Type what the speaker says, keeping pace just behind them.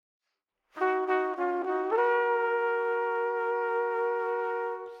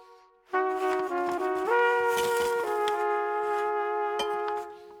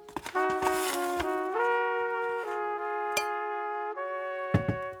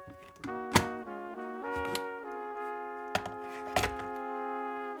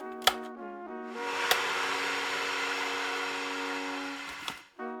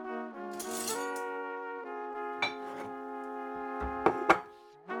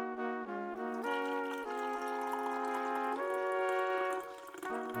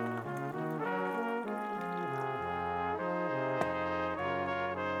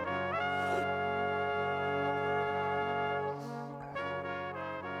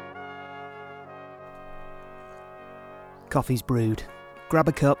Coffee's brewed. Grab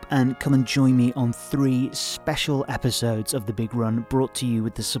a cup and come and join me on 3 special episodes of The Big Run, brought to you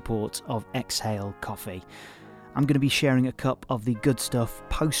with the support of Exhale Coffee. I'm going to be sharing a cup of the good stuff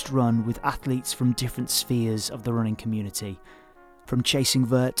post-run with athletes from different spheres of the running community. From chasing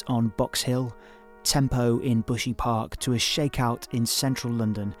vert on Box Hill, tempo in Bushy Park to a shakeout in central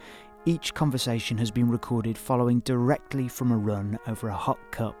London, each conversation has been recorded following directly from a run over a hot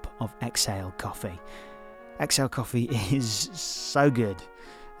cup of Exhale Coffee. Exhale Coffee is so good.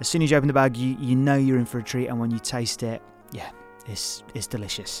 As soon as you open the bag, you know you're in for a treat, and when you taste it, it's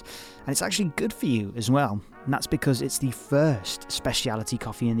delicious. And it's actually good for you as well. And that's because it's the first specialty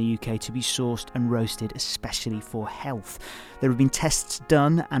coffee in the UK to be sourced and roasted especially for health. There have been tests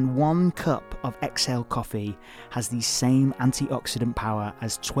done, and 1 cup of Exhale Coffee has the same antioxidant power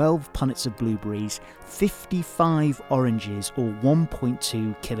as 12 punnets of blueberries, 55 oranges, or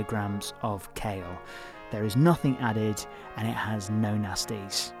 1.2 kilograms of kale. There is nothing added, and it has no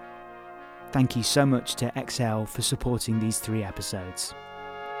nasties. Thank you so much to Exhale for supporting these 3 episodes.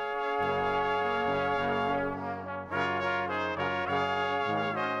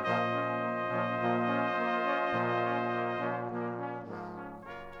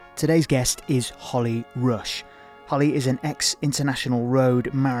 Today's guest is Holly Rush. Holly is an ex-international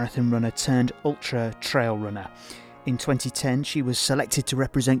road marathon runner turned ultra trail runner. In 2010, she was selected to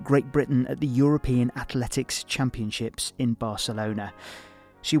represent Great Britain at the European Athletics Championships in Barcelona.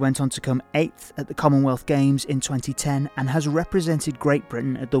 She went on to come 8th at the Commonwealth Games in 2010 and has represented Great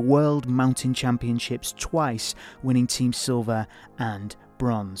Britain at the World Mountain Championships twice, winning team silver and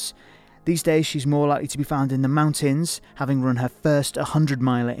bronze. These days, she's more likely to be found in the mountains, having run her first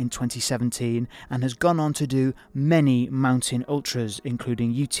 100-miler in 2017, and has gone on to do many mountain ultras,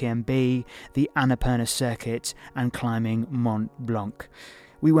 including UTMB, the Annapurna Circuit, and climbing Mont Blanc.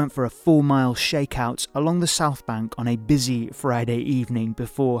 We went for a 4-mile shakeout along the South Bank on a busy Friday evening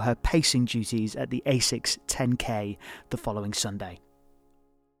before her pacing duties at the ASICS 10K the following Sunday.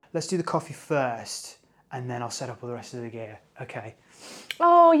 Let's do the coffee first, and then I'll set up all the rest of the gear. Okay.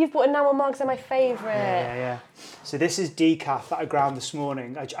 Oh, you've bought enamel mugs, they're my favourite. Yeah. So this is decaf that I ground this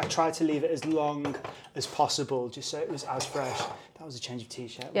morning. I tried to leave it as long as possible, just so it was as fresh. That was a change of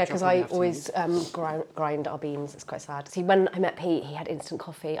t-shirt. Yeah, because I always grind our beans. It's quite sad. See, when I met Pete, he had instant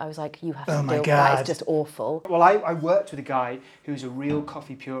coffee. I was like, you have to Oh my deal. God. That is just awful. Well, I worked with a guy who's a real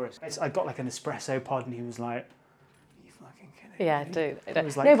coffee purist. I got like an espresso pod, and he was like, "Are you fucking kidding me?" Yeah, do.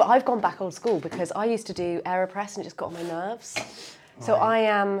 Like, No, but I've gone back old school because I used to do AeroPress and it just got on my nerves. So I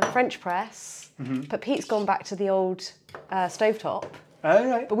am French press, but Pete's gone back to the old stovetop. Oh,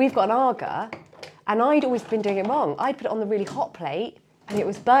 right. But we've got an Arga, and I'd always been doing it wrong. I'd put it on the really hot plate, and it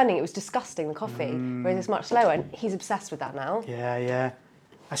was burning. It was disgusting, the coffee, whereas it's much slower, and he's obsessed with that now. Yeah.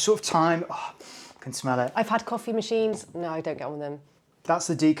 I sort of I can smell it. I've had coffee machines. No, I don't get on with them. That's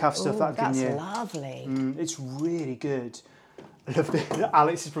the decaf stuff that I've given you. That's lovely. It's really good. I love that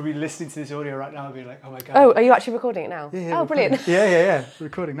Alex is probably listening to this audio right now and being like, "Oh my God." Oh, are you actually recording it now? Yeah, oh, brilliant. Yeah. We're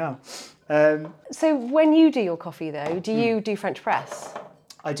recording now. So when you do your coffee, though, do you do French press?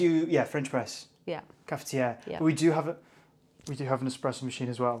 I do, French press. Yeah. Cafetiere. Yeah. But we do have an espresso machine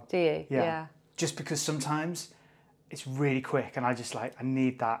as well. Do you? Yeah. Just because sometimes it's really quick and I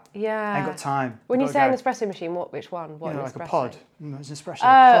need that. Yeah. I ain't got time. When you say an espresso machine, which one? What like espresso? a pod. It's an espresso Oh,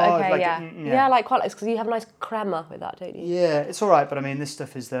 pod. okay, like yeah. Yeah, like quite because you have a nice crema with that, don't you? Yeah, it's all right, but I mean, this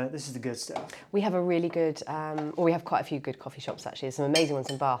is the good stuff. We have a really good, we have quite a few good coffee shops actually. There's some amazing ones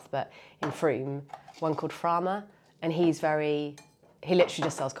in Bath, but in Frome, one called Frama, and he literally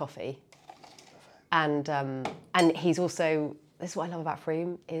just sells coffee. And he's also, this is what I love about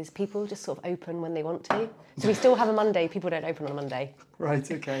Frome, is people just sort of open when they want to. So we still have a Monday, people don't open on a Monday. Right,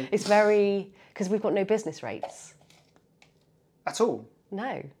 okay. It's very, because we've got no business rates. At all?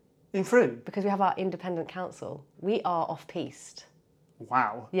 No. In Frome? Because we have our independent council. We are off-piste.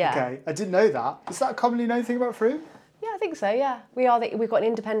 Wow. Yeah. Okay, I didn't know that. Is that a commonly known thing about Frome? Yeah, I think so, yeah. We've got an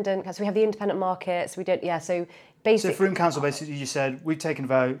independent, so we have the independent markets, so basically... So Frome Council, basically, you said, we've taken a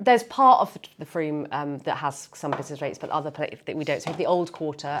vote. There's part of the Frome that has some business rates, but other that we don't. So we have the old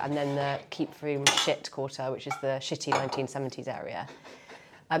quarter and then the Keep Frome shit quarter, which is the shitty 1970s area.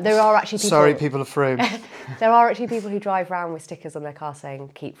 There are actually people... Sorry, people of Frome. There are actually people who drive around with stickers on their car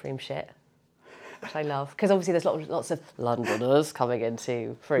saying, Keep Frome shit, which I love. Because obviously there's lots of Londoners coming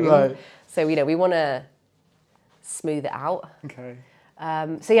into Frome. Right. So, we want to smooth it out. Okay.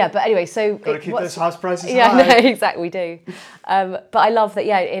 But anyway, so... Got to keep those house prices high. Yeah, no, exactly, we do. But I love that,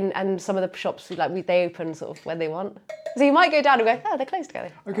 and some of the shops, they open sort of when they want. So you might go down and go, oh, they're closed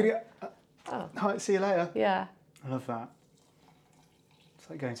together. I'm going to get... see you later. Yeah. I love that. It's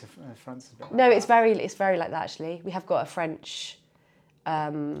like going to France a bit. No, it's very like that actually. We have got a French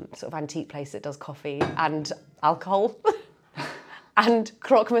sort of antique place that does coffee and alcohol and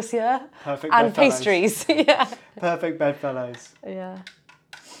croque monsieur Perfect and bedfellows. pastries. Yeah. Perfect bedfellows. Yeah.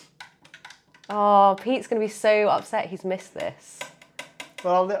 Oh, Pete's going to be so upset he's missed this.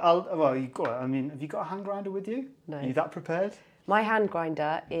 Well, you've got. I mean, have you got a hand grinder with you? No. Are you that prepared? My hand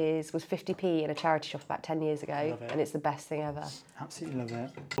grinder was 50p in a charity shop about 10 years ago, Love it. and it's the best thing ever. Absolutely love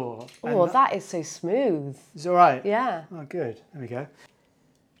it. Oh, that is so smooth. It's all right. Yeah. Oh, good. There we go.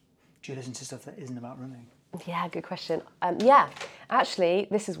 Do you listen to stuff that isn't about running? Yeah, good question. Yeah, actually,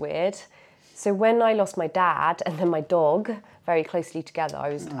 this is weird. So when I lost my dad and then my dog very closely together, I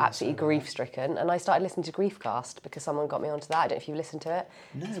was absolutely grief-stricken, and I started listening to Griefcast because someone got me onto that. I don't know if you've listened to it.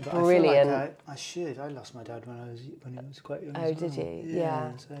 No, it's but brilliant. I feel like I should. I lost my dad when he was quite young. Oh, as well. did you?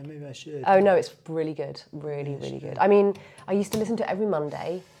 Yeah. So maybe I should. Oh no, it's really good, really good. I mean, I used to listen to it every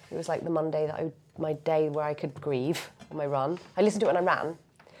Monday. It was like the Monday my day where I could grieve on my run. I listened to it when I ran.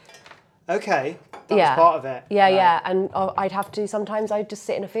 Okay, that was part of it. Yeah, Right. yeah, and sometimes I'd just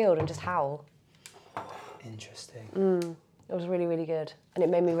sit in a field and just howl. Interesting. It was really good, and it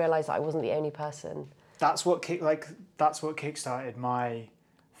made me realise that I wasn't the only person. That's what kickstarted my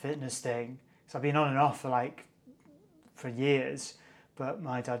fitness thing. So I've been on and off for years, but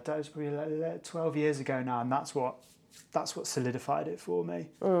my dad died probably like 12 years ago now, and that's what solidified it for me.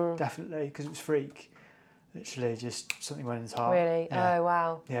 Definitely, because it was freak. Literally, just something went in his heart. Really? Yeah. Oh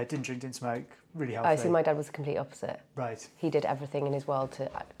wow. Yeah, didn't drink, didn't smoke. Really healthy. Oh, see, my dad was the complete opposite. Right. He did everything in his world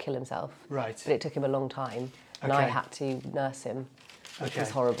to kill himself. Right. But it took him a long time, and I Okay. had to nurse him, which Okay.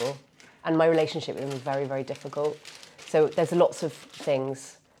 was horrible. And my relationship with him was very, very difficult. So there's lots of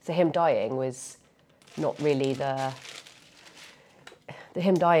things. So him dying was not really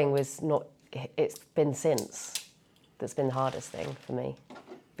him dying was not. It's been since that's been the hardest thing for me,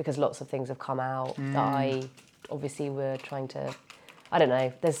 because lots of things have come out that I obviously were trying to. I don't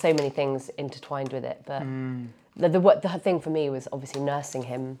know. There's so many things intertwined with it, but the thing for me was obviously nursing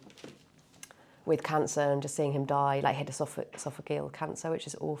him with cancer and just seeing him die. Like, he had esophageal cancer, which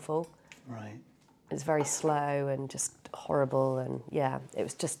is awful. Right. It's very slow and just horrible, and yeah, it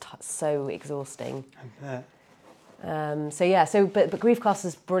was just so exhausting. I bet. But Griefcast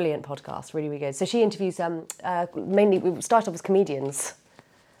is a brilliant podcast, really good. So she interviews mainly, we start off as comedians.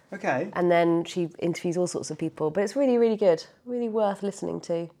 Okay. And then she interviews all sorts of people. But it's really, really good. Really worth listening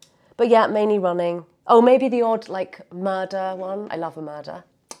to. But yeah, mainly running. Oh, maybe the odd, murder one. I love a murder.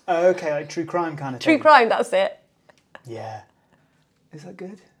 Oh, okay, like true crime kind of thing. True crime, that's it. Yeah. Is that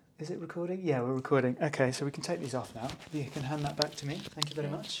good? Is it recording? Yeah, we're recording. Okay, so we can take these off now. You can hand that back to me. Thank you very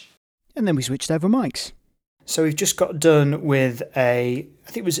much. And then we switched over mics. So we've just got done with I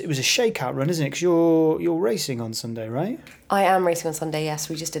think it was a shakeout run, isn't it? Because you're racing on Sunday, right? I am racing on Sunday, yes.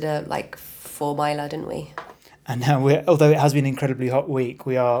 We just did a 4-miler, didn't we? And now although it has been an incredibly hot week,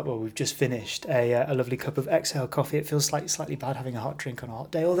 we've just finished a lovely cup of Exhale coffee. It feels slightly bad having a hot drink on a hot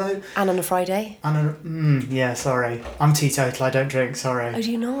day, although. And on a Friday? Yeah, sorry. I'm teetotal, I don't drink, sorry. Oh,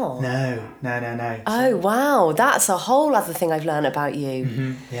 do you not? No. Oh, wow. That's a whole other thing I've learned about you.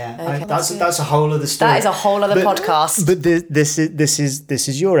 Mm-hmm. Yeah, Okay, that's a whole other story. That is a whole other podcast. But this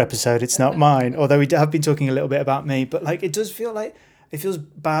is your episode. It's not mine. Although we have been talking a little bit about me, but it does feel like it feels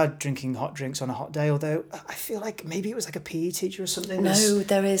bad drinking hot drinks on a hot day. Although I feel like maybe it was like a PE teacher or something. No,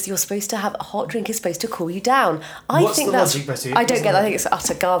 there is. You're supposed to have a hot drink is supposed to cool you down. What's the logic, Betty? I don't get that. I think it's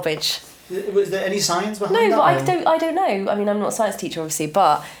utter garbage. Was there any science behind that? No, but I don't know. I mean, I'm not a science teacher, obviously,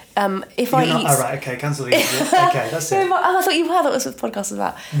 but if I eat... Oh, right, okay, cancel the interview. Okay, that's it. No, I thought you were. That was what the podcast was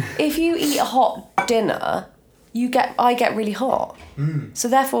about. If you eat a hot dinner, I get really hot. So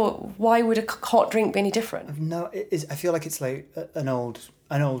therefore, why would a hot drink be any different? No, I feel like it's like an old,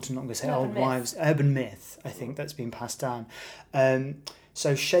 I'm not going to say old wives, urban myth, I think, that's been passed down.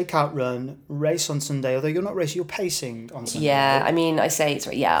 So shakeout run, race on Sunday, although you're not racing, you're pacing on Sunday. Yeah, I mean, I say it's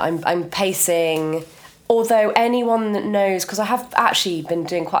right. Yeah, I'm pacing. Although anyone that knows, because I have actually been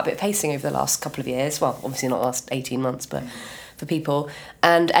doing quite a bit of pacing over the last couple of years. Well, obviously not the last 18 months, but for people.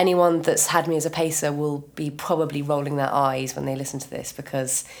 And anyone that's had me as a pacer will be probably rolling their eyes when they listen to this,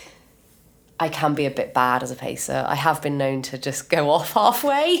 because I can be a bit bad as a pacer. I have been known to just go off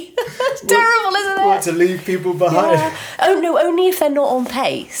halfway. It's terrible, isn't it? What, to leave people behind? Yeah. Oh no, only if they're not on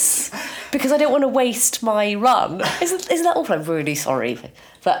pace, because I don't want to waste my run. Isn't that awful? I'm really sorry.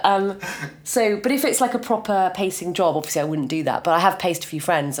 But but if it's like a proper pacing job, obviously I wouldn't do that. But I have paced a few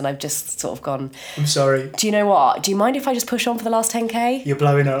friends, and I've just sort of gone, I'm sorry. do you know what? Do you mind if I just push on for the last 10k? You're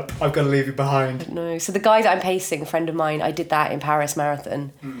blowing up. I've got to leave you behind. No. So the guy that I'm pacing, a friend of mine, I did that in Paris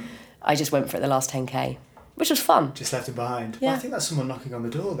Marathon. I just went for it the last 10k. which was fun. Just left him behind. Yeah. Well, I think that's someone knocking on the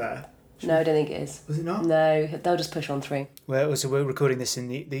door there. No, I don't think it is. Was it not? No, they'll just push on through. So we're recording this in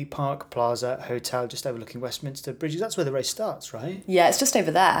the Park Plaza Hotel, just overlooking Westminster Bridge. That's where the race starts, right? Yeah, it's just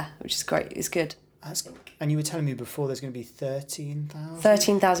over there, which is great. It's good. And you were telling me before there's going to be 13,000?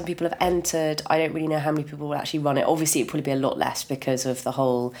 13,000 people have entered. I don't really know how many people will actually run it. Obviously, it'll probably be a lot less because of the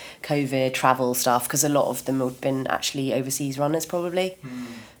whole COVID travel stuff, because a lot of them have been actually overseas runners probably.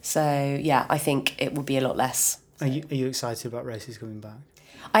 So, yeah, I think it will be a lot less. Are you excited about races coming back?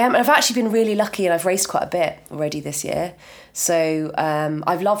 I am. I've actually been really lucky and I've raced quite a bit already this year. So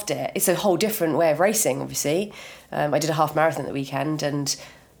I've loved it. It's a whole different way of racing, obviously. I did a half marathon the weekend and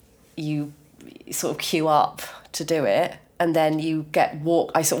you sort of queue up to do it and then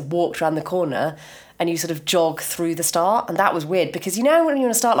I sort of walked around the corner and you sort of jog through the start, and that was weird because when you're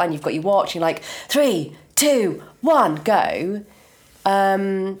on a start line you've got your watch, you're like 3, 2, 1, go.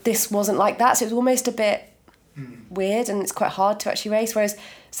 This wasn't like that, so it was almost a bit weird and it's quite hard to actually race,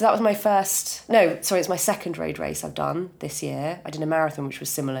 so that was it's my second road race I've done this year. I did a marathon which was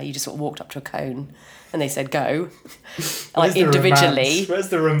similar. You just sort of walked up to a cone and they said go, like individually. Where's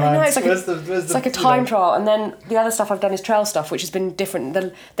the romance? I know, it's like a time trial, and then the other stuff I've done is trail stuff, which has been different.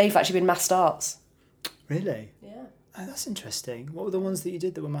 They've actually been mass starts. Really? Yeah. Oh, that's interesting. What were the ones that you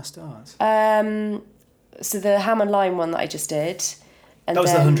did that were mass starts? So the Ham and Lime one that I just did. And that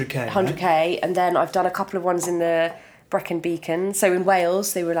was then the 100k. 100k, right? And then I've done a couple of ones in the Brecon Beacon. So in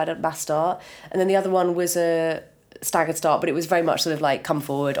Wales, they were allowed a mass start. And then the other one was a staggered start, but it was very much sort of like come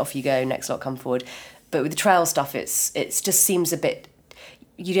forward, off you go, next lot, come forward. But with the trail stuff, it's just seems a bit...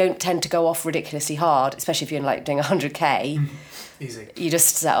 You don't tend to go off ridiculously hard, especially if you're like doing 100k. Easy. You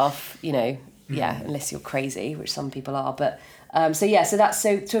just set off, unless you're crazy, which some people are. But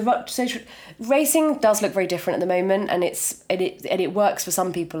racing does look very different at the moment, and it works for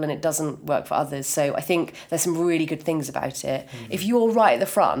some people and it doesn't work for others. So I think there's some really good things about it. If you're right at the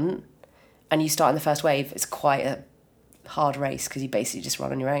front and you start in the first wave, it's quite a hard race because you basically just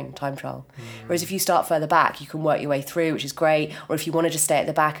run on your own, time trial. Whereas if you start further back, you can work your way through, which is great. Or if you want to just stay at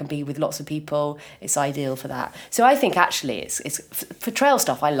the back and be with lots of people, it's ideal for that. So I think actually it's for trail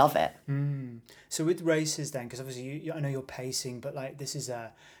stuff, I love it. So with races then, because obviously I know you're pacing, but like this is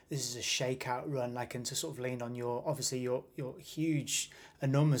a shakeout run, like, and to sort of lean on your huge,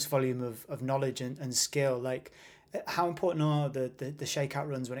 enormous volume of knowledge and skill. Like, how important are the shakeout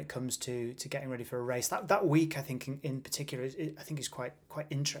runs when it comes to getting ready for a race? That week, I think in particular, I think is quite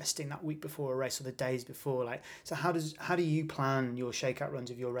interesting. That week before a race or the days before, like, so how do you plan your shakeout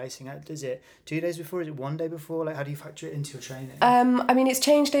runs if you're racing? Is it 2 days before? Is it 1 day before? Like, how do you factor it into your training? I mean, it's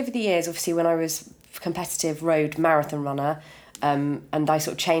changed over the years. Obviously, when I was competitive road marathon runner, and I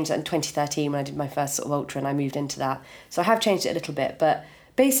sort of changed that in 2013 when I did my first sort of ultra, and I moved into that. So I have changed it a little bit, but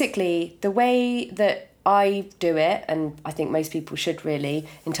basically the way that I do it, and I think most people should really,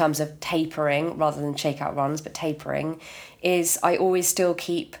 in terms of tapering rather than shakeout runs, but tapering, is I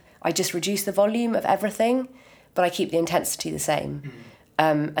just reduce the volume of everything, but I keep the intensity the same.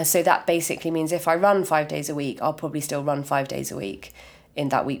 And so that basically means if I run 5 days a week, I'll probably still run 5 days a week in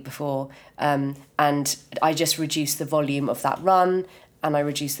that week before. And I just reduce the volume of that run, and I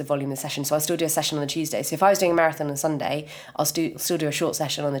reduce the volume of the session. So I'll still do a session on the Tuesday. So if I was doing a marathon on Sunday, I'll still do a short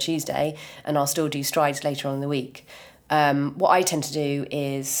session on the Tuesday, and I'll still do strides later on in the week. What I tend to do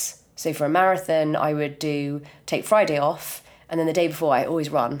is, so for a marathon, I would take Friday off, and then the day before I always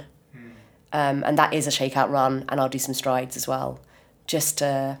run. And that is a shakeout run, and I'll do some strides as well, just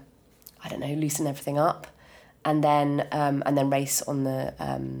to, loosen everything up, and then race on the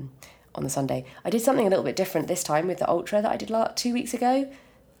Sunday. I did something a little bit different this time with the ultra that I did 3 weeks ago.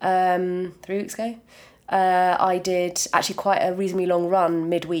 I did actually quite a reasonably long run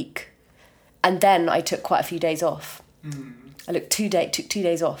midweek, and then I took quite a few days off. I took 2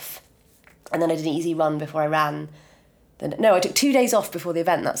 days off, and then I did an easy run before I ran. I took 2 days off before the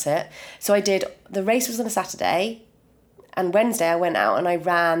event, that's it. So the race was on a Saturday, and Wednesday I went out and I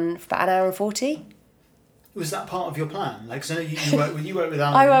ran for about 1 hour and 40. Was that part of your plan? Like, so you work with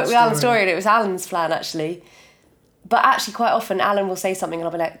Alan. I worked with Alan Story, and it was Alan's plan actually. But actually, quite often Alan will say something, and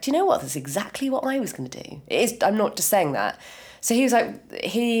I'll be like, "Do you know what? That's exactly what I was going to do." It is. I'm not just saying that. So he was like,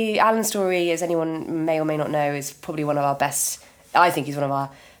 Alan Story, as anyone may or may not know, is probably one of our best. I think he's one of our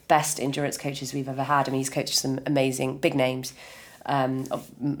best endurance coaches we've ever had. I mean, he's coached some amazing big names.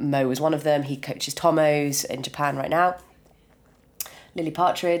 Mo was one of them. He coaches Tomos in Japan right now. Lily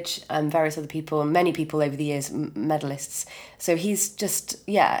Partridge and various other people, and many people over the years, medalists. So he's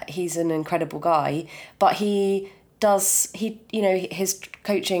he's an incredible guy. But his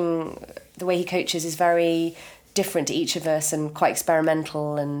coaching, the way he coaches is very different to each of us and quite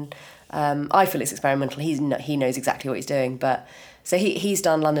experimental, and I feel it's experimental. He knows exactly what he's doing. But so he's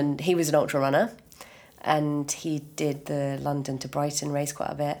done London. He was an ultra runner, and he did the London to Brighton race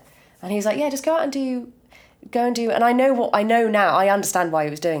quite a bit. And he was like, yeah, just go and do. And I know now. I understand why he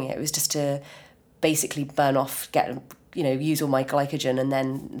was doing it. It was just to basically burn off, use all my glycogen, and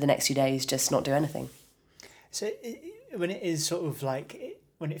then the next few days just not do anything. So when it is sort of like,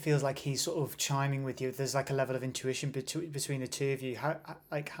 when it feels like he's sort of chiming with you, there's like a level of intuition between the two of you.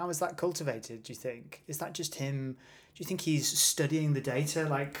 How is that cultivated, do you think? Is that just him? Do you think he's studying the data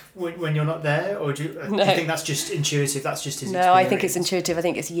like when you're not there? Or do you think that's just intuitive? That's just his experience? No, I think it's intuitive. I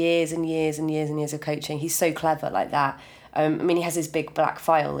think it's years and years and years and years of coaching. He's so clever like that. He has his big black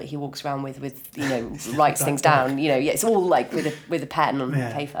file that he walks around with writes things down. It's all like with a pen on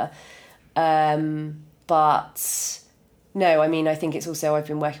paper. But no, I think it's also, I've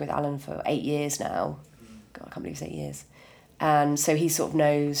been working with Alan for 8 years now. God, I can't believe it's 8 years. And so he sort of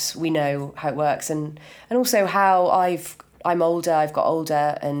knows, we know how it works, and also how I'm older, I've got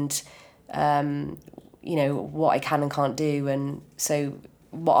older, and what I can and can't do, and so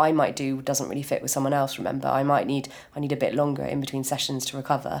what I might do doesn't really fit with someone else. Remember, I need a bit longer in between sessions to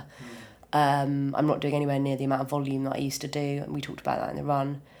recover. I'm not doing anywhere near the amount of volume that I used to do, and we talked about that in the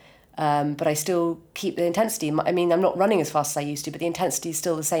run. But I still keep the intensity. I'm not running as fast as I used to, but the intensity is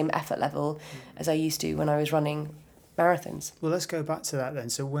still the same effort level as I used to when I was running marathons. Well, let's go back to that then.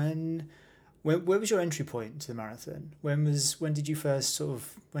 So where was your entry point to the marathon? When did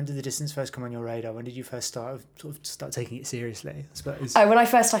the distance first come on your radar? When did you first start taking it seriously, I suppose? When I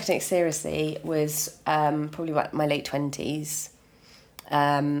first started taking it seriously was probably about my late 20s,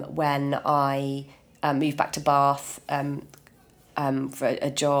 when I moved back to Bath for a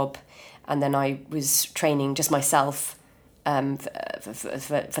job, and then I was training just myself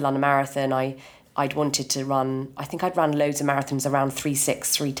for London Marathon. I'd wanted to run, I think I'd run loads of marathons around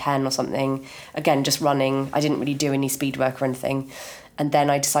 3:06, 3:10 or something. Again, just running. I didn't really do any speed work or anything. And then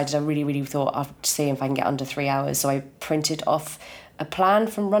I decided, I really, really thought I'd see if I can get under 3 hours. So I printed off a plan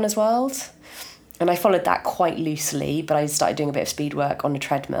from Runner's World. And I followed that quite loosely, but I started doing a bit of speed work on a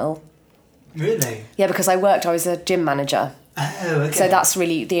treadmill. Really? Yeah, because I was a gym manager. Oh, okay. So that's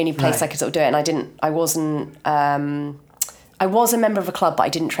really the only place I could sort of do it. And I was a member of a club, but I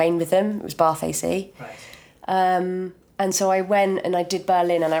didn't train with them. It was Bath AC. Right. And so I went and I did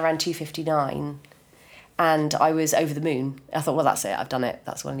Berlin, and I ran 2:59, and I was over the moon. I thought, well, that's it. I've done it.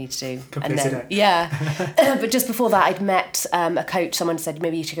 That's what I need to do. Completed it. Yeah. But just before that, I'd met a coach. Someone said,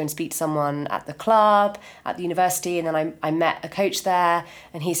 maybe you should go and speak to someone at the club, at the university. And then I met a coach there,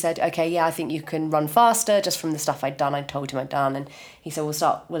 and he said, okay, yeah, I think you can run faster, just from the stuff I'd done. I told him I'd done. And he said, let's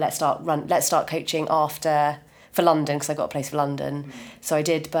start coaching for London, because I got a place for London. So I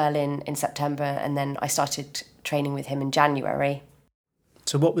did Berlin in September, and then I started training with him in January.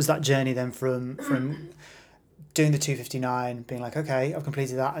 So what was that journey then from doing the 2:59, being like, okay, I've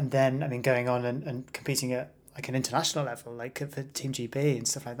completed that, and then going on and competing at like an international level, like for Team GB and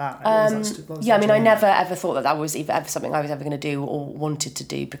stuff like that? I never ever thought that was ever something I was ever going to do or wanted to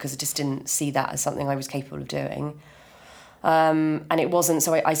do, because I just didn't see that as something I was capable of doing. And it wasn't,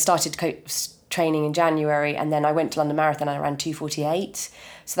 so I started training in January, and then I went to London Marathon and I ran 2:48.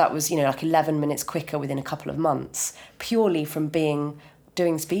 So that was, like 11 minutes quicker within a couple of months, purely from doing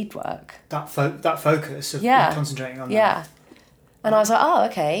speed work. That focus of concentrating on that. Yeah. And I was like, oh,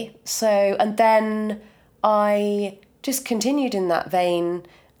 okay. So, and then I just continued in that vein,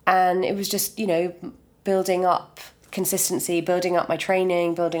 and it was just, building up consistency, building up my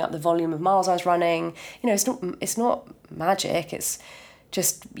training, building up the volume of miles I was running. It's not magic. It's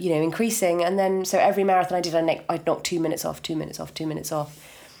just, increasing. And then, so every marathon I did, I'd knock 2 minutes off, 2 minutes off, 2 minutes off.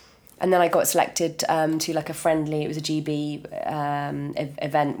 And then I got selected to like it was a GB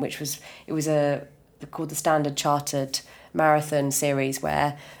event, it was called the Standard Chartered Marathon Series,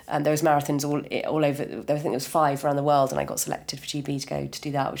 where there was marathons all over. I think there was 5 around the world, and I got selected for GB to go to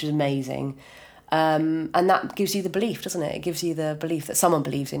do that, which was amazing. And that gives you the belief, doesn't it? It gives you the belief that someone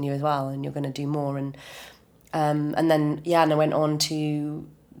believes in you as well, and you're going to do more. And then I went on to.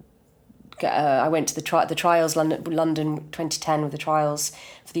 I went to the trials, London 2010 with the trials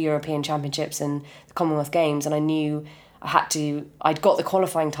for the European Championships and the Commonwealth Games, and I knew I'd got the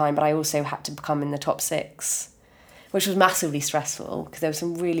qualifying time, but I also had to become in the top 6, which was massively stressful because there were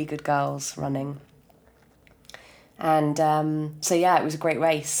some really good girls running. And it was a great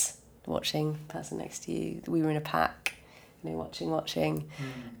race, watching the person next to you. We were in a pack, watching,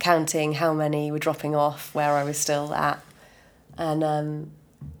 counting how many were dropping off, where I was still at. And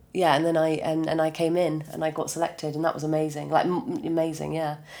and then I came in and I got selected, and that was amazing, amazing,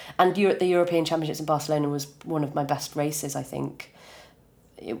 yeah. And the European Championships in Barcelona was one of my best races, I think,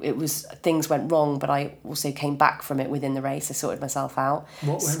 it was, things went wrong, but I also came back from it within the race. I sorted myself out.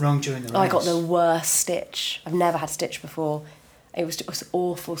 What went wrong during the race? I got the worst stitch. I've never had stitch before. It was an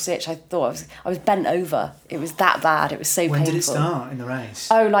awful stitch. I thought I was bent over. It was that bad. It was so painful. When did it start in the race?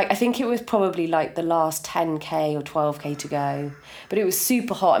 Oh, I think it was probably the last 10k or 12k to go. But it was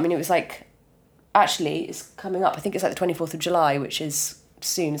super hot. I mean, it was actually, it's coming up. I think it's the 24th of July, which is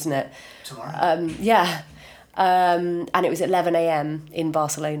soon, isn't it? Tomorrow. Yeah. And it was 11 a.m. in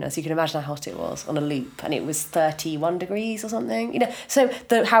Barcelona, so you can imagine how hot it was on a loop, and it was 31 degrees or something. So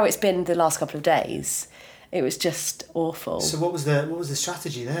how it's been the last couple of days, it was just awful. So what was the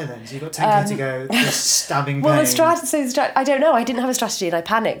strategy there then? So you got 10k to go, this stabbing pain. Well, I don't know. I didn't have a strategy, and I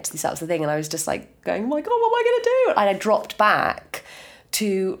panicked. That was the thing, and I was just going, oh my god, what am I going to do? And I dropped back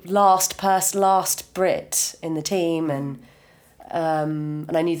to last Brit in the team, and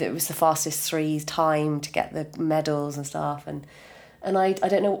I knew that it was the fastest 3 time to get the medals and stuff, and I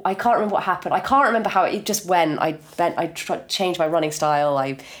don't know, I can't remember what happened. I can't remember how it just went. I changed my running style.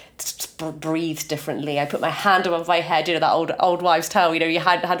 I breathed differently. I put my hand above my head, that old wives' tale, your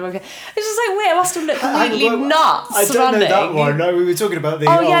hand above your head. It's just weird. I must have looked completely nuts. I don't know that one. No, we were talking about the...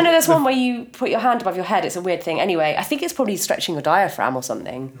 Oh, yeah, no, there's one where you put your hand above your head. It's a weird thing. Anyway, I think it's probably stretching your diaphragm or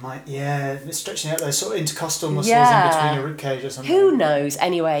something. It's stretching out those sort of intercostal muscles in between your ribcage or something. Who knows?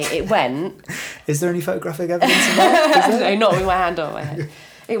 Anyway, it went. Is there any photographic evidence of that? No, not with my hand on my head.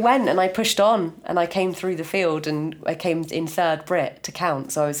 It went, and I pushed on, and I came through the field, and I came in 3rd Brit to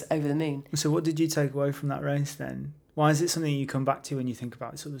count, so I was over the moon. So what did you take away from that race then? Why is it something you come back to when you think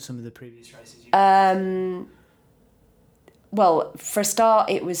about sort of some of the previous races? Well, for a start,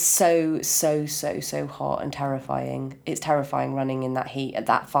 it was so hot and terrifying. It's terrifying running in that heat at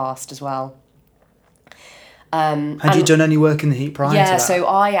that fast as well. Had you done any work in the heat prior to that? Yeah, so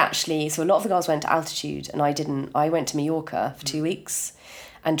a lot of the girls went to altitude, and I didn't. I went to Mallorca for 2 weeks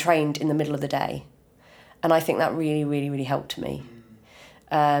and trained in the middle of the day. And I think that really, really, really helped me.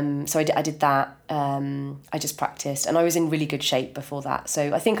 So I did that. I just practiced, and I was in really good shape before that.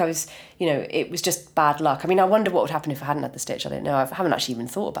 So I think I was, it was just bad luck. I mean, I wonder what would happen if I hadn't had the stitch. I don't know. I haven't actually even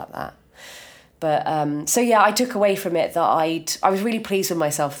thought about that. But I took away from it that I was really pleased with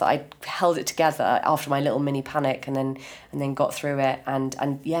myself that I held it together after my little mini panic, and then got through it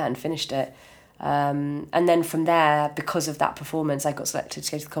and finished it. And then from there, because of that performance, I got selected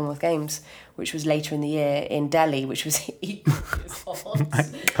to go to the Commonwealth Games, which was later in the year in Delhi, which was equally as hot.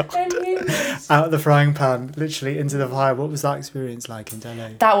 Out of the frying pan, literally into the fire. What was that experience like in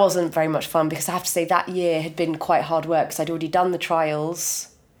Delhi? That wasn't very much fun, because I have to say that year had been quite hard work, because I'd already done the trials.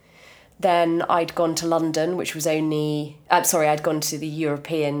 Then I'd gone to London, which was only... I'd gone to the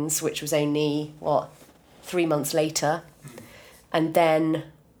Europeans, which was only, 3 months later. And then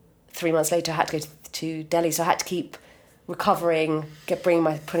 3 months later I had to go to Delhi, so I had to keep recovering,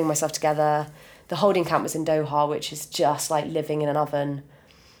 putting myself together. The holding camp was in Doha, which is just like living in an oven,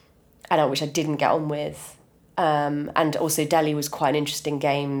 which I didn't get on with. And also Delhi was quite an interesting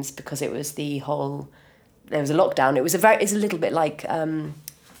games, because it was there was a lockdown. It's a little bit like...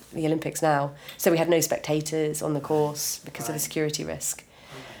 the Olympics now, so we had no spectators on the course because of the security risk.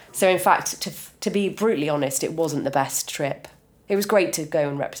 So in fact, to be brutally honest, it wasn't the best trip. It was great to go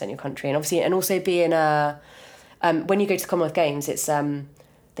and represent your country, and obviously, and also be in when you go to the Commonwealth Games, it's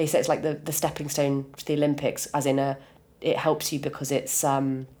they say it's like the stepping stone to the Olympics, as in it helps you because it's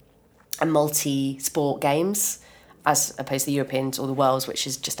a multi-sport games, as opposed to the Europeans or the Worlds, which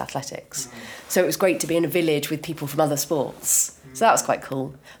is just athletics. So it was great to be in a village with people from other sports. So that was quite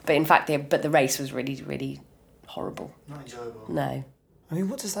cool. But in fact, the race was really, really horrible. Not enjoyable. No. I mean,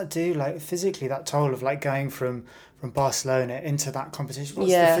 what does that do, physically, that toll of, going from Barcelona into that competition?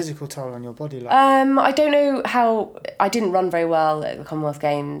 What's the physical toll on your body like? I don't know how... I didn't run very well at the Commonwealth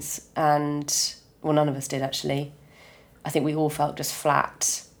Games, and... Well, none of us did, actually. I think we all felt just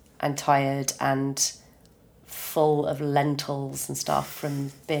flat and tired and full of lentils and stuff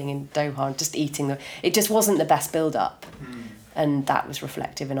from being in Doha and just eating them. It just wasn't the best build-up. And that was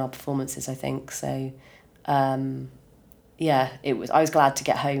reflective in our performances, I think. So, it was. I was glad to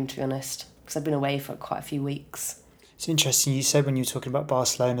get home, to be honest, because I'd been away for quite a few weeks. It's interesting. You said when you were talking about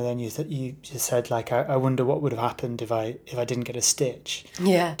Barcelona, then you said I wonder what would have happened if I didn't get a stitch.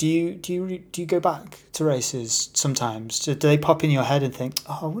 Yeah. Do you go back to races sometimes? Do they pop in your head and think,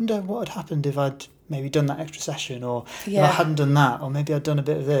 I wonder what had happened if I'd maybe done that extra session, or if I hadn't done that, or maybe I'd done a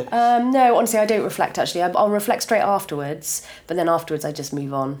bit of this? No, honestly, I don't reflect, actually. I'll reflect straight afterwards, but then afterwards I just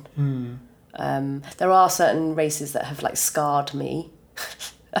move on. There are certain races that have scarred me,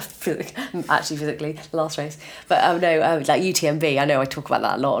 actually physically, the last race. But like UTMB, I know I talk about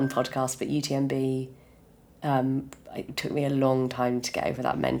that a lot on podcasts, but UTMB, it took me a long time to get over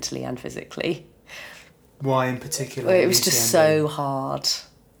that mentally and physically. Why in particular? It was just so hard.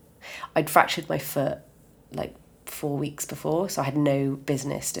 I'd fractured my foot like 4 weeks before, so I had no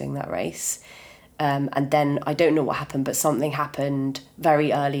business doing that race. And then I don't know what happened, but something happened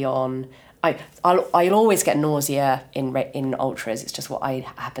very early on. I'll always get nausea in ultras. It's just what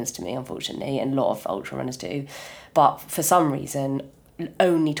happens to me, unfortunately, and a lot of ultra runners do. But for some reason,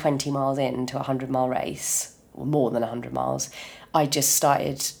 only 20 miles into a 100-mile race, or more than 100 miles, I just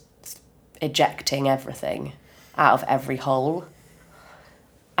started ejecting everything out of every hole.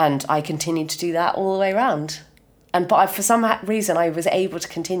 And I continued to do that all the way around. But for some reason, I was able to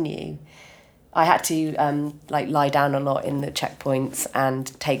continue. I had to lie down a lot in the checkpoints and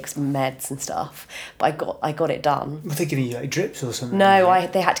take some meds and stuff. But I got it done. Were they giving you like drips or something? No,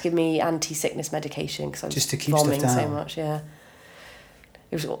 they had to give me anti-sickness medication because I was just to keep vomiting stuff down. so much. Yeah.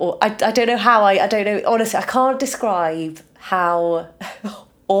 It was. I don't know how. I don't know. Honestly, I can't describe how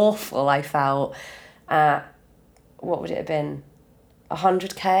awful I felt at, what would it have been,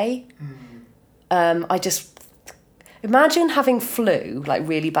 100k? I just imagine having flu, like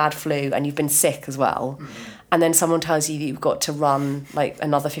really bad flu, and you've been sick as well, and then someone tells you that you've got to run like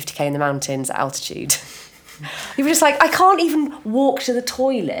another 50k in the mountains at altitude. You were just like, I can't even walk to the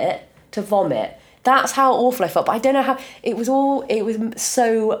toilet to vomit. That's how awful I felt. But I don't know how, it was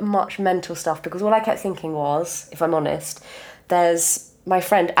so much mental stuff, because all I kept thinking was, if I'm honest, there's my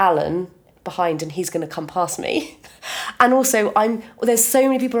friend Alan behind and he's going to come past me. And also there's so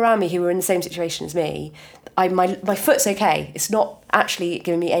many people around me who are in the same situation as me. My foot's okay. It's not actually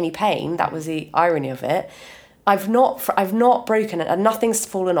giving me any pain. That was the irony of it. I've not broken it and nothing's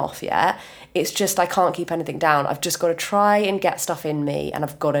fallen off yet. It's just I can't keep anything down. I've just got to try and get stuff in me, and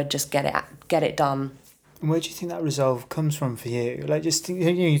I've got to just get it done. And where do you think that resolve comes from for you? Like, just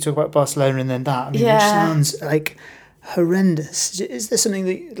you talk about Barcelona and then that. I mean, Yeah. Which sounds like horrendous. Is there something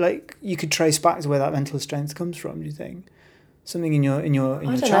that like you could trace back to where that mental strength comes from? Do you think something in your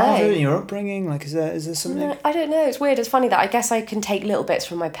childhood, in your upbringing? Like, is there something? No, I don't know. It's weird. It's funny that I guess I can take little bits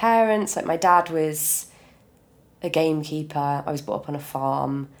from my parents. Like my dad was a gamekeeper. I was brought up on a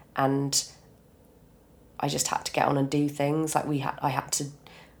farm, and I just had to get on and do things. Like I had to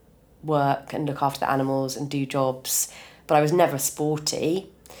work and look after the animals and do jobs, but I was never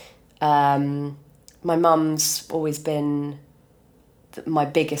sporty. My mum's always been my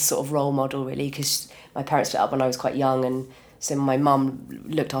biggest sort of role model, really, because my parents split up when I was quite young, and so my mum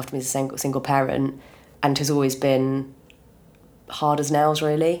looked after me as a single parent, and has always been hard as nails,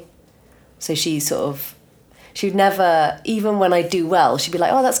 really. So she'd never, even when I do well, she'd be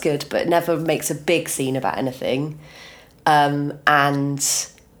like, oh, that's good, but never makes a big scene about anything. And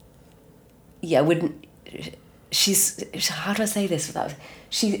yeah, she's, how do I say this without,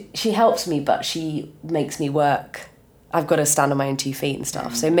 she helps me, but she makes me work. I've got to stand on my own 2 feet and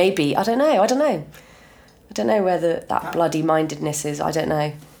stuff. So maybe, I don't know whether that bloody mindedness is, I don't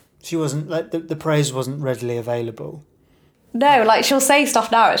know. She wasn't, like, the praise wasn't readily available. No, like she'll say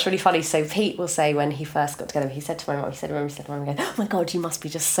stuff now, it's really funny. So Pete will say when he first got together, he said to my mum, oh my God, you must be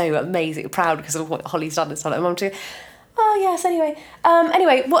just so amazing, proud because of what Holly's done and stuff. And Mum too, oh yes, anyway,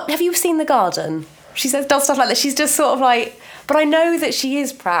 what, have you seen The Garden? She says, does stuff like that. She's just sort of like, but I know that she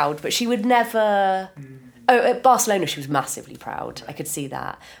is proud, but she would never, at Barcelona she was massively proud, I could see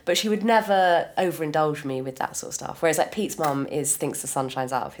that, but she would never overindulge me with that sort of stuff. Whereas like Pete's mum thinks the sun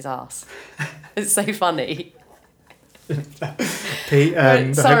shines out of his arse. It's so funny. Pete,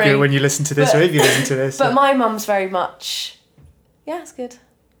 I hope when you listen to this, or if you listen to this. But my mum's very much, yeah, it's good.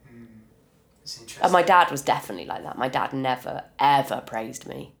 It's interesting. And my dad was definitely like that. My dad never, ever praised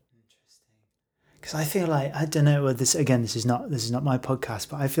me. Because I feel like, I don't know, this is not my podcast,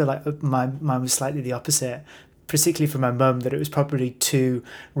 but I feel like mine was slightly the opposite, particularly for my mum, that it was probably too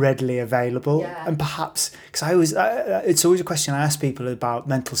readily available. Yeah. And perhaps, because it's always a question I ask people about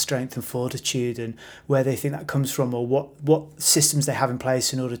mental strength and fortitude and where they think that comes from, or what systems they have in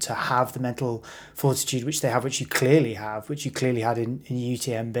place in order to have the mental fortitude which they have, which you clearly had in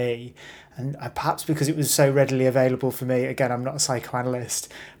UTMB. And perhaps because it was so readily available for me, again, I'm not a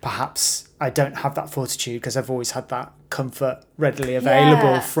psychoanalyst, perhaps I don't have that fortitude because I've always had that comfort readily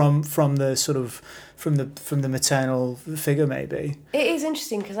available from the sort of from the maternal figure, maybe. It is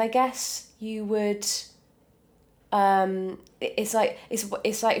interesting because I guess you would. It's like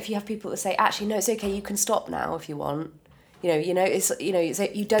if you have people that say, actually no, it's okay, you can stop now if you want. You don't have to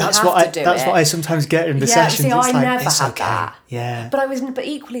do it. That's what I sometimes get in the sessions. See, I never had that. Yeah. But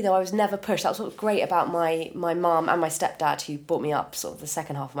equally though, I was never pushed. That's what was great about my mum and my stepdad, who brought me up sort of the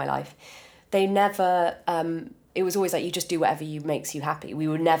second half of my life. They never. It was always like, you just do whatever makes you happy. We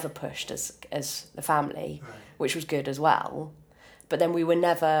were never pushed as the family. Right. which was good as well. But then we were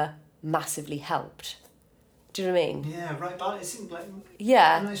never massively helped. Do you know what I mean? Yeah, right. But it seemed like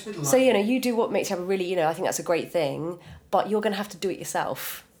yeah. a nice middle So, line. you do what makes you have a really, I think that's a great thing, but you're going to have to do it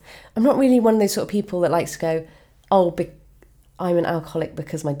yourself. I'm not really one of those sort of people that likes to go, I'm an alcoholic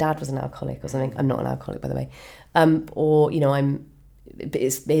because my dad was an alcoholic or something. I'm not an alcoholic, by the way.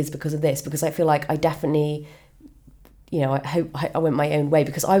 It's because of this, because I feel like I definitely, I went my own way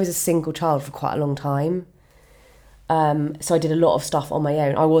because I was a single child for quite a long time. So I did a lot of stuff on my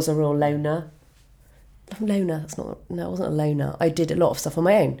own. I was a real loner. I wasn't a loner. I did a lot of stuff on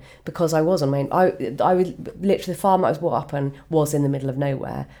my own because I was on my own. I would literally, the farm I was brought up on was in the middle of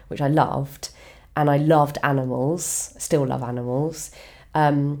nowhere, which I loved. And I loved animals, still love animals.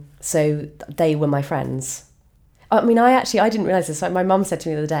 So they were my friends. I mean, I didn't realise this. Like my mum said to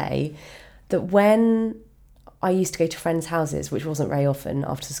me the other day that when I used to go to friends' houses, which wasn't very often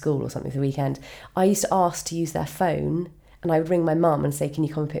after school or something for the weekend, I used to ask to use their phone and I would ring my mum and say, can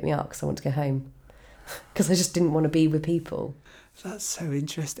you come and pick me up because I want to go home? Because I just didn't want to be with people. That's so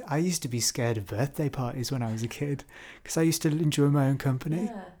interesting. I used to be scared of birthday parties when I was a kid because I used to enjoy my own company.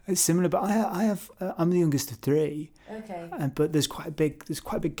 Yeah. It's similar, but I'm the youngest of three. Okay. But there's quite a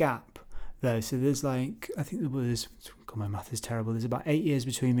big gap though. So there's I think there was, God, my math is terrible. There's about 8 years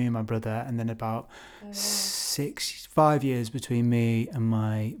between me and my brother, and then about 5 years between me and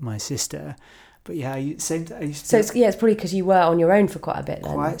my sister. But yeah, it's probably because you were on your own for quite a bit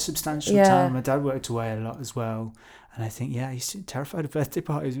then. Quite substantial time. My dad worked away a lot as well. And I think, I used to be terrified of birthday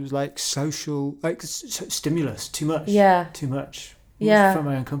parties. It was like social, stimulus, too much. Yeah. Too much. Yeah. For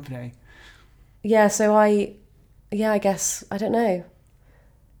my own company. Yeah, so I guess, I don't know.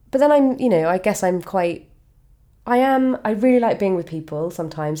 But then I guess I really like being with people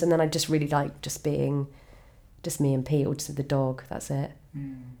sometimes, and then I just really like just being just me and Pete, or just with the dog, that's it.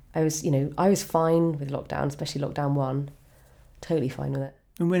 Mm. I was fine with lockdown, especially lockdown 1. Totally fine with it.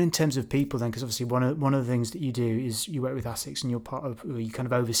 And when in terms of people then, because obviously one of the things that you do is you work with ASICS and you're part of, or you kind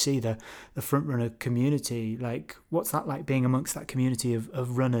of oversee the front runner community. Like, what's that like being amongst that community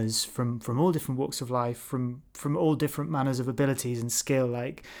of runners from all different walks of life, from all different manners of abilities and skill?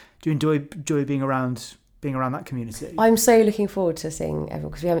 Like, do you enjoy being around that community? I'm so looking forward to seeing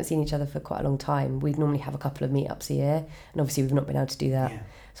everyone, because we haven't seen each other for quite a long time. We'd normally have a couple of meetups a year, and obviously we've not been able to do that. Yeah.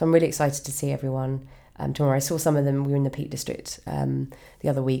 So I'm really excited to see everyone. Tomorrow I saw some of them. We were in the Peak District the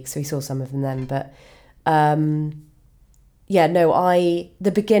other week, so we saw some of them then. But the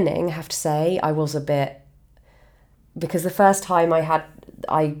beginning, I have to say, I was a bit, because the first time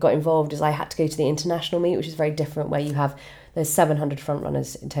I got involved is I had to go to the international meet, which is very different, where there's 700 front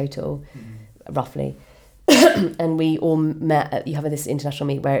runners in total, roughly. And we all met you have this international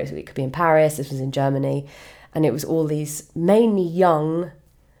meet where it could be in Paris, this was in Germany, and it was all these mainly young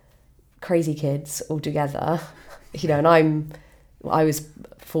crazy kids all together, and I was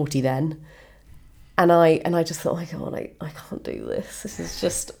 40 then, and I just thought, oh my God, I can't do this is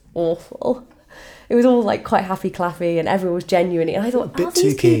just awful. It was all like quite happy clappy and everyone was genuinely, and I thought, are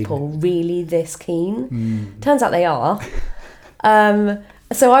these people really this keen? Turns out they are.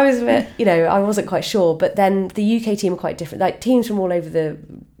 So I was a bit, I wasn't quite sure, but then the UK team are quite different. Like teams from all over the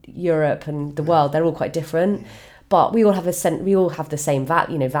Europe and the world, they're all quite different. But we all have the same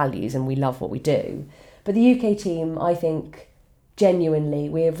values, and we love what we do. But the UK team, I think, genuinely,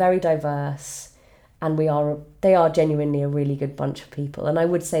 we are very diverse, and they are genuinely a really good bunch of people. And I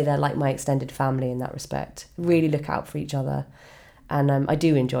would say they're like my extended family in that respect. Really look out for each other, and I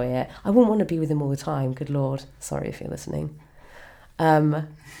do enjoy it. I wouldn't want to be with them all the time. Good Lord, sorry if you're listening,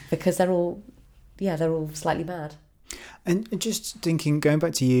 because they're all slightly mad. And just thinking, going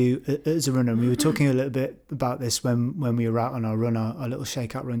back to you as a runner, we were talking a little bit about this when we were out on our run, our little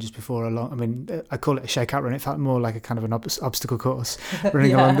shakeout run just before I call it a shakeout run. It felt more like a kind of an obstacle course,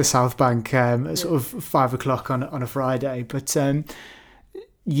 running along the South Bank at sort of 5 o'clock on a Friday. But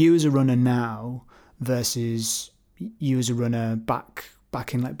you as a runner now versus you as a runner back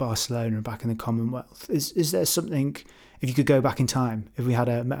in like Barcelona, back in the Commonwealth, is there something? If you could go back in time, if we had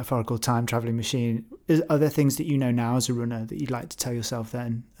a metaphorical time-travelling machine, are there things that you know now as a runner that you'd like to tell yourself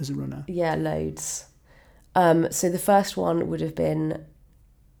then as a runner? Yeah, loads. So the first one would have been,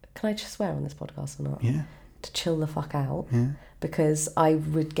 can I just swear on this podcast or not? Yeah. To chill the fuck out. Yeah. Because I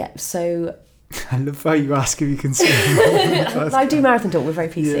would get so... I love how you ask if you can swear. I do marathon talk, we're very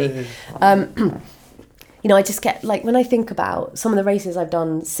PC. Yeah. I just get, like, when I think about some of the races I've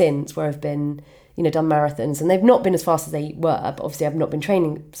done since, where I've been... done marathons, and they've not been as fast as they were, but obviously I've not been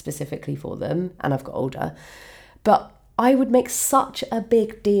training specifically for them, and I've got older. But I would make such a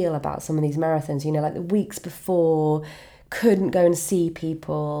big deal about some of these marathons, like the weeks before, couldn't go and see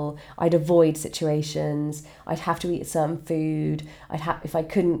people. I'd avoid situations. I'd have to eat a certain food. If I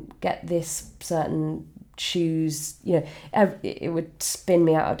couldn't get this certain shoes, it would spin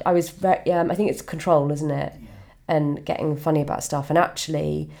me out. I was very, I think it's control, isn't it? Yeah. And getting funny about stuff. And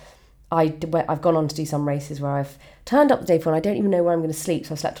actually, I've gone on to do some races where I've turned up the day before and I don't even know where I'm going to sleep,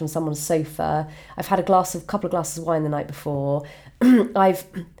 so I slept on someone's sofa. I've had a couple of glasses of wine the night before. I've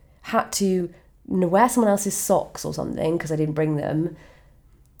had to wear someone else's socks or something because I didn't bring them.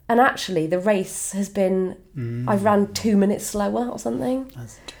 And actually, the race has been, I've ran 2 minutes slower or something.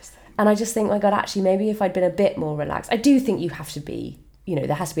 That's interesting. And I just think, my God, actually, maybe if I'd been a bit more relaxed. I do think you have to be,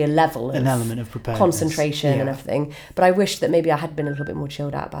 there has to be an element of preparedness, concentration and everything. But I wish that maybe I had been a little bit more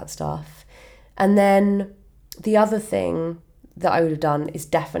chilled out about stuff. And then the other thing that I would have done is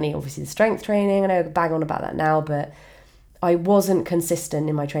definitely, obviously, the strength training. I know I bang on about that now, but I wasn't consistent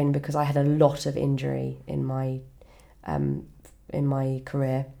in my training because I had a lot of injury in my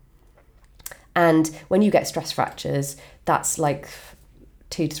career. And when you get stress fractures, that's like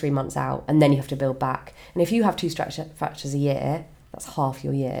 2 to 3 months out, and then you have to build back. And if you have 2 stress fractures a year, that's half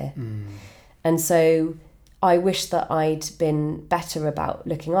your year. And so I wish that I'd been better about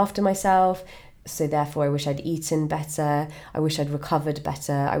looking after myself. So therefore, I wish I'd eaten better. I wish I'd recovered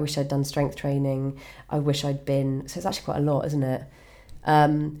better. I wish I'd done strength training. I wish I'd been... So it's actually quite a lot, isn't it?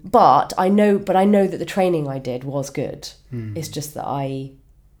 But I know that the training I did was good. It's just that I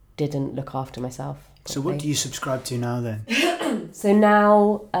didn't look after myself properly. So what do you subscribe to now then? So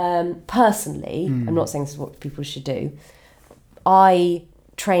now, personally, I'm not saying this is what people should do. I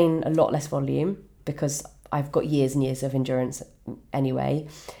train a lot less volume because I've got years and years of endurance anyway.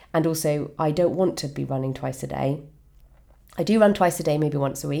 And also, I don't want to be running twice a day. I do run twice a day, maybe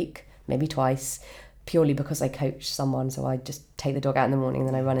once a week, maybe twice, purely because I coach someone. So I just take the dog out in the morning and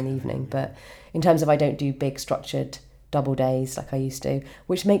then I run in the evening. But in terms of, I don't do big structured double days like I used to,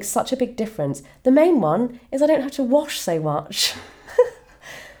 which makes such a big difference. The main one is I don't have to wash so much.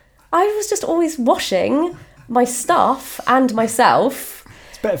 I was just always washing my stuff and myself.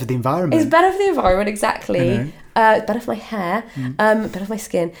 It's better for the environment. It's better for the environment, exactly. Better for my hair, better for my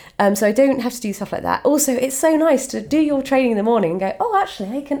skin. So I don't have to do stuff like that. Also, it's so nice to do your training in the morning and go, oh,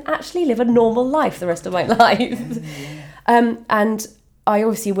 actually, I can actually live a normal life the rest of my life. And I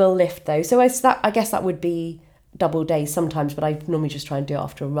obviously will lift though. So I guess that would be double days sometimes, but I normally just try and do it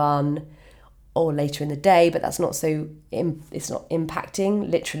after a run or later in the day. But that's not so, it's not impacting,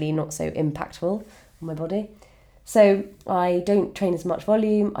 literally not so impactful on my body. So I don't train as much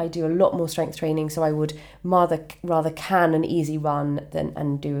volume. I do a lot more strength training. So I would rather can an easy run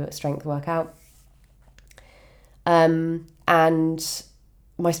and do a strength workout. And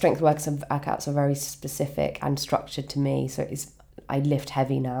my strength workouts are very specific and structured to me. So I lift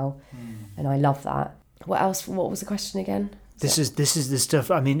heavy now, and I love that. What else? What was the question again? This is the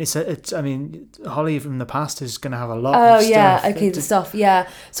stuff. I mean, Holly from the past is going to have a lot. Oh of yeah, stuff. okay, the stuff. Yeah,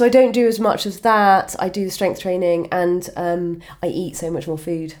 so I don't do as much of that. I do the strength training, and I eat so much more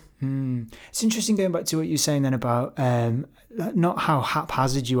food. It's interesting going back to what you're saying then about not how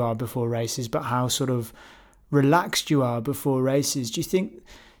haphazard you are before races, but how sort of relaxed you are before races. Do you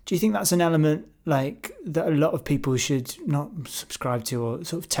think that's an element like that a lot of people should not subscribe to or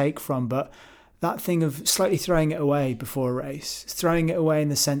sort of take from, but that thing of slightly throwing it away before a race, throwing it away in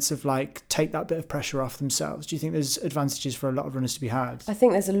the sense of like take that bit of pressure off themselves? Do you think there's advantages for a lot of runners to be had? I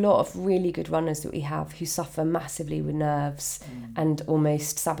think there's a lot of really good runners that we have who suffer massively with nerves and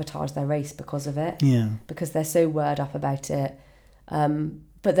almost sabotage their race because of it. Yeah. Because they're so worked up about it.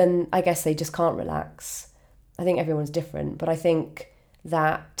 But then I guess they just can't relax. I think everyone's different, but I think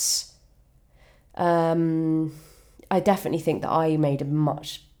that I definitely think that I made a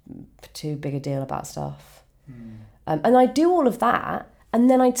much too big a deal about stuff. And I'd do all of that and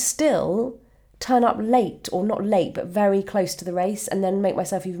then I'd still turn up late, or not late, but very close to the race, and then make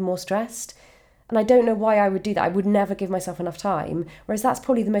myself even more stressed. And I don't know why I would do that. I would never give myself enough time, whereas that's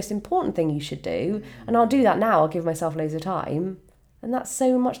probably the most important thing you should do. And I'll do that now. I'll give myself loads of time. And that's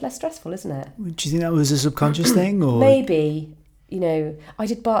so much less stressful, isn't it? Do you think that was a subconscious thing? Or maybe, I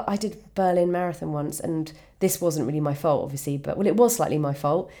did Berlin Marathon once, and this wasn't really my fault, obviously, but it was slightly my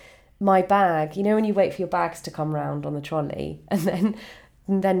fault. My bag, when you wait for your bags to come round on the trolley, and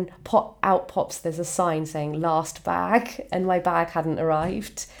then pops there's a sign saying last bag, and my bag hadn't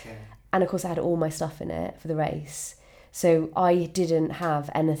arrived. Okay. And of course I had all my stuff in it for the race. So I didn't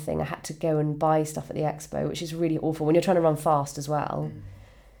have anything. I had to go and buy stuff at the expo, which is really awful when you're trying to run fast as well.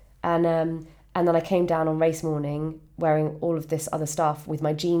 And then I came down on race morning wearing all of this other stuff with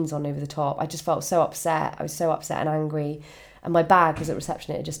my jeans on over the top. I just felt so upset. I was so upset and angry. And my bag was at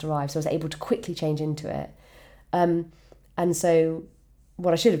reception. It had just arrived. So I was able to quickly change into it. And And so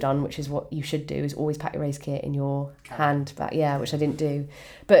what I should have done, which is what you should do, is always pack your race kit in your hand bag. Yeah, which I didn't do.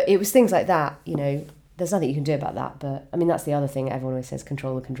 But it was things like that, you know, there's nothing you can do about that. But I mean, that's the other thing everyone always says,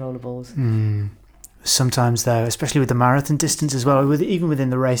 control the controllables. Sometimes though, especially with the marathon distance as well, even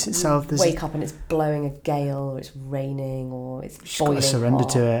within the race itself, there's wake up and it's blowing a gale, or it's raining, or it's boiling got to surrender hot.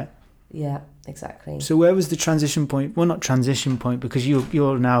 to it. Yeah, exactly. So where was the transition point? Well, not transition point, because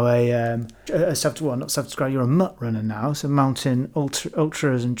you're now not self-described, you're a mutt runner now, so mountain,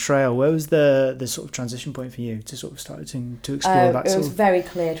 ultras and trail. Where was the sort of transition point for you to sort of start to explore that? It was very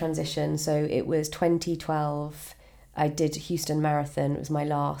clear transition. So it was 2012. I did Houston Marathon. It was my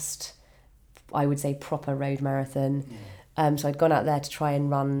last, I would say, proper road marathon. So I'd gone out there to try and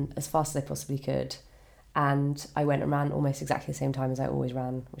run as fast as I possibly could. And I went and ran almost exactly the same time as I always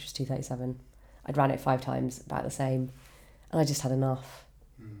ran, which was 2:37. I'd ran it 5 times, about the same. And I just had enough.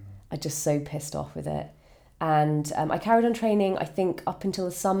 I just so pissed off with it. And I carried on training, I think, up until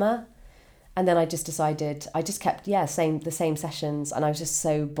the summer. And then I just decided, I just kept, the same sessions. And I was just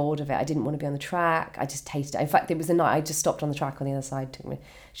so bored of it. I didn't want to be on the track. I just hated it. In fact, it was the night I just stopped on the track on the other side, took my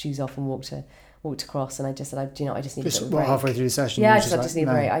shoes off and walked across. And I just said, I just need a bit of a break. Halfway through the session? Yeah, I just need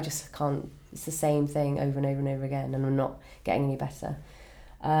a break. I just can't. It's the same thing over and over and over again, and I'm not getting any better.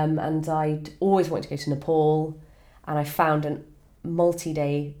 And I'd always wanted to go to Nepal, and I found a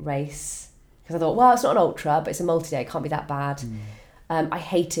multi-day race because I thought, well, it's not an ultra, but it's a multi-day. It can't be that bad. I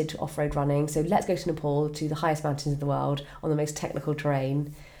hated off-road running, so let's go to Nepal, to the highest mountains in the world, on the most technical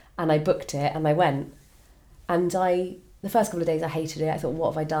terrain. And I booked it, and I went. And the first couple of days, I hated it. I thought,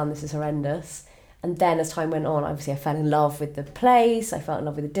 what have I done? This is horrendous. And then as time went on, obviously I fell in love with the place, I fell in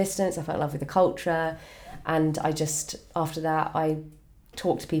love with the distance, I fell in love with the culture. And after that, I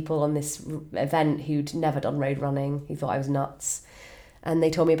talked to people on this event who'd never done road running, who thought I was nuts. And they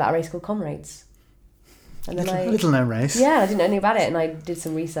told me about a race called Comrades. And then little known race. Yeah, I didn't know anything about it. And I did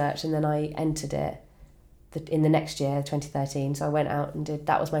some research, and then I entered it in the next year, 2013. So I went out and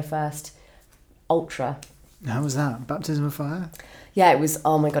that was my first ultra. How was that? Baptism of fire? Yeah, it was,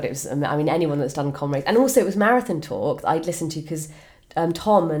 oh my God, it was, I mean, anyone that's done Comrades. And also it was Marathon Talk that I'd listened to because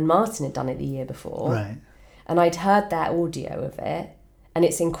Tom and Martin had done it the year before. Right. And I'd heard their audio of it. And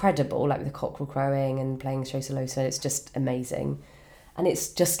it's incredible, like with the cockerel crowing and playing Shosallosa. It's just amazing. And it's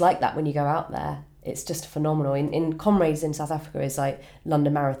just like that when you go out there. It's just phenomenal. In Comrades in South Africa is like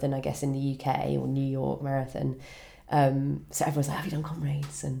London Marathon, I guess, in the UK, or New York Marathon. So everyone's like, have you done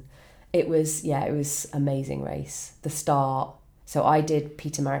Comrades? And it was amazing race. The start. So I did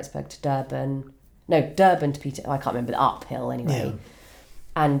Pietermaritzburg to Durban. No, Durban to Peter. I can't remember, the uphill anyway. Yeah.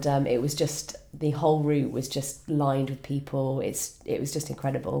 And it was just, the whole route was just lined with people. It was just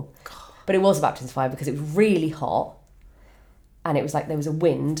incredible. But it was a baptism of fire because it was really hot. And it was like there was a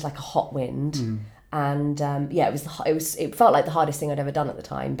wind, like a hot wind. And it felt like the hardest thing I'd ever done at the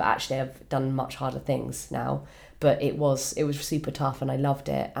time. But actually I've done much harder things now. But it was super tough and I loved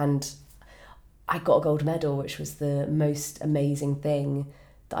it. And I got a gold medal, which was the most amazing thing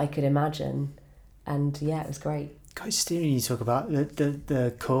that I could imagine. And yeah, it was great. God, it's hearing you talk about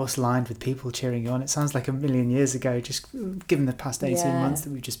the course lined with people cheering you on. It sounds like a million years ago, just given the past 18 months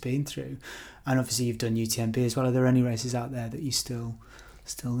that we've just been through. And obviously you've done UTMB as well. Are there any races out there that you still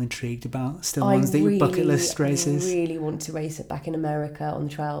intrigued about? Still ones that you bucket list races? I really want to race it back in America on the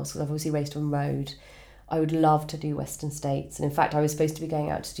trails because I've obviously raced on road. I would love to do Western States. And in fact, I was supposed to be going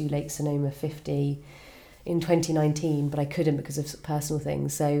out to do Lake Sonoma 50 in 2019, but I couldn't because of personal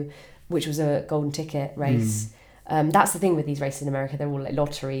things. So, which was a golden ticket race. That's the thing with these races in America, they're all like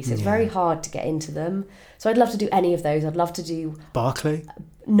lottery, so it's very hard to get into them. So I'd love to do any of those. I'd love to do... Barkley?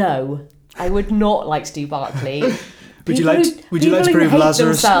 No, I would not like to do Barkley. Would you like to prove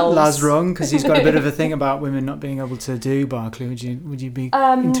Laz wrong? Because he's got a bit of a thing about women not being able to do Barkley. Would you be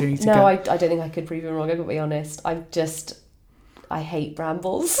intrigued to go? No, I don't think I could prove him wrong, I've got to be honest. I hate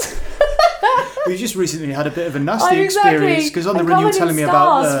brambles. We just recently had a bit of a nasty experience because on the run you were telling me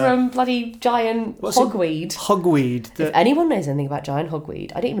about from bloody giant hogweed. Hogweed. If anyone knows anything about giant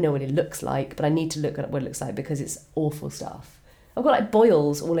hogweed, I don't even know what it looks like, but I need to look at what it looks like because it's awful stuff. I've got like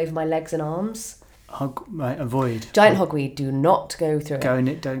boils all over my legs and arms. Avoid. Giant hogweed, do not go through it.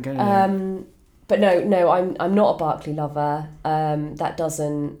 Don't go in it. But no, I'm not a Barkley lover. That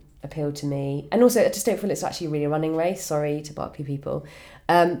doesn't appeal to me. And also, I just don't feel it's actually really a running race. Sorry to Barkley people.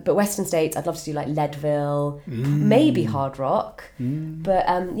 But Western States, I'd love to do like Leadville, maybe Hard Rock. But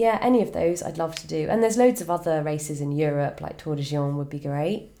any of those I'd love to do. And there's loads of other races in Europe, like Tour de Gien would be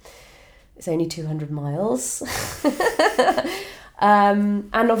great. It's only 200 miles.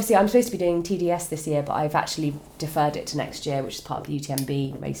 And obviously I'm supposed to be doing TDS this year, but I've actually deferred it to next year, which is part of the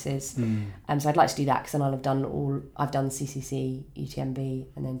UTMB races. So I'd like to do that because then I've done CCC, UTMB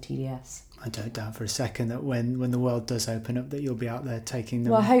and then TDS. I don't doubt for a second that when the world does open up that you'll be out there taking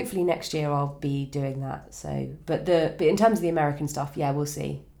them. Well, hopefully next year I'll be doing that. So, but in terms of the American stuff, yeah, we'll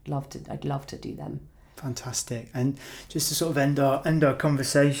see. I'd love to do them. Fantastic. And just to sort of end our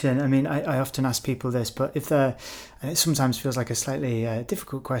conversation, I mean, I often ask people this, but and it sometimes feels like a slightly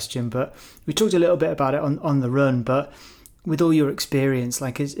difficult question, but we talked a little bit about it on the run, but with all your experience,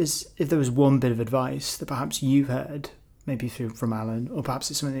 like is if there was one bit of advice that perhaps you've heard, maybe from Alan, or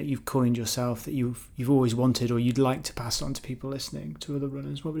perhaps it's something that you've coined yourself that you've always wanted or you'd like to pass on to people listening, to other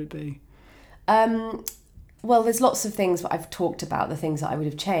runners, what would it be? Well, there's lots of things that I've talked about, the things that I would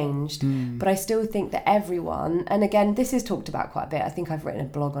have changed, but I still think that everyone, and again, this is talked about quite a bit. I think I've written a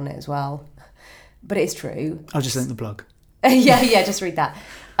blog on it as well, but it is true. I'll just link the blog. yeah, just read that.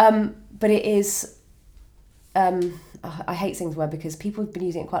 But it is, I hate saying the word because people have been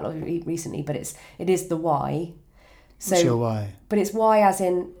using it quite a lot recently, but it is the why. So, what's your why? But it's why as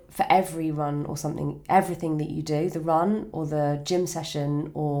in for every run or something, everything that you do, the run or the gym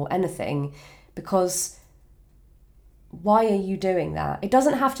session or anything, because why are you doing that? It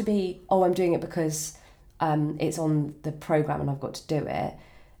doesn't have to be, I'm doing it because it's on the programme and I've got to do it.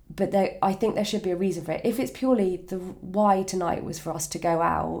 But I think there should be a reason for it. If it's purely the why tonight was for us to go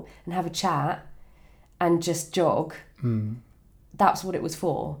out and have a chat and just jog, that's what it was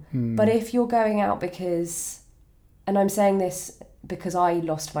for. But if you're going out because... And I'm saying this because I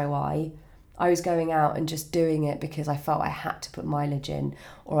lost my why. I was going out and just doing it because I felt I had to put mileage in,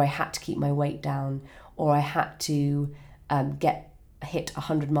 or I had to keep my weight down, or I had to hit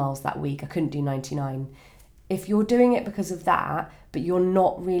 100 miles that week. I couldn't do 99. If you're doing it because of that, but you're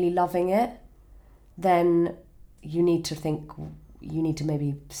not really loving it, then you need to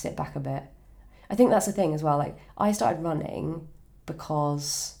maybe sit back a bit. I think that's the thing as well. Like, I started running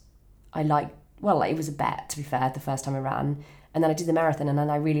because it was a bet, to be fair, the first time I ran. And then I did the marathon and then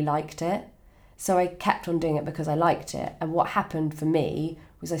I really liked it. So I kept on doing it because I liked it. And what happened for me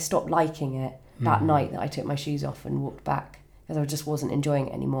was I stopped liking it that night that I took my shoes off and walked back because I just wasn't enjoying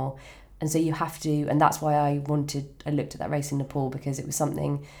it anymore. And so you have to, and that's why I looked at that race in Nepal, because it was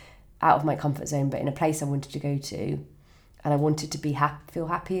something out of my comfort zone, but in a place I wanted to go to. And I wanted to feel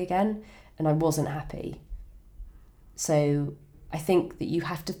happy again. And I wasn't happy. So I think that you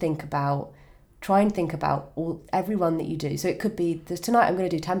have to try and think about every run that you do. So it could be, tonight I'm going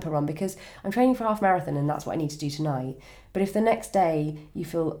to do tempo run because I'm training for a half marathon and that's what I need to do tonight. But if the next day you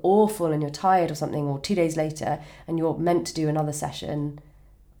feel awful and you're tired or something, or 2 days later and you're meant to do another session,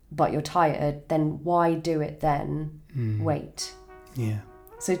 but you're tired, then why do it then? Wait. Yeah.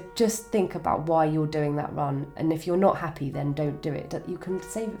 So just think about why you're doing that run. And if you're not happy, then don't do it. You can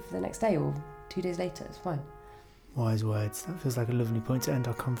save it for the next day or 2 days later. It's fine. Wise words. That feels like a lovely point to end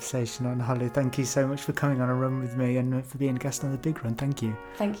our conversation on. Holly, thank you so much for coming on a run with me and for being a guest on The Big Run. Thank you.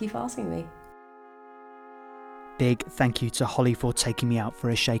 Thank you for asking me. Big thank you to Holly for taking me out for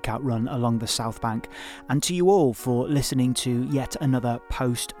a shakeout run along the South Bank, and to you all for listening to yet another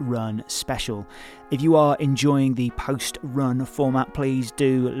post-run special. If you are enjoying the post-run format, please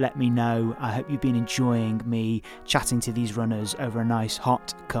do let me know. I hope you've been enjoying me chatting to these runners over a nice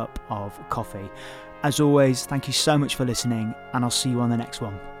hot cup of coffee. As always, thank you so much for listening, and I'll see you on the next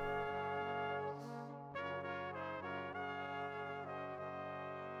one.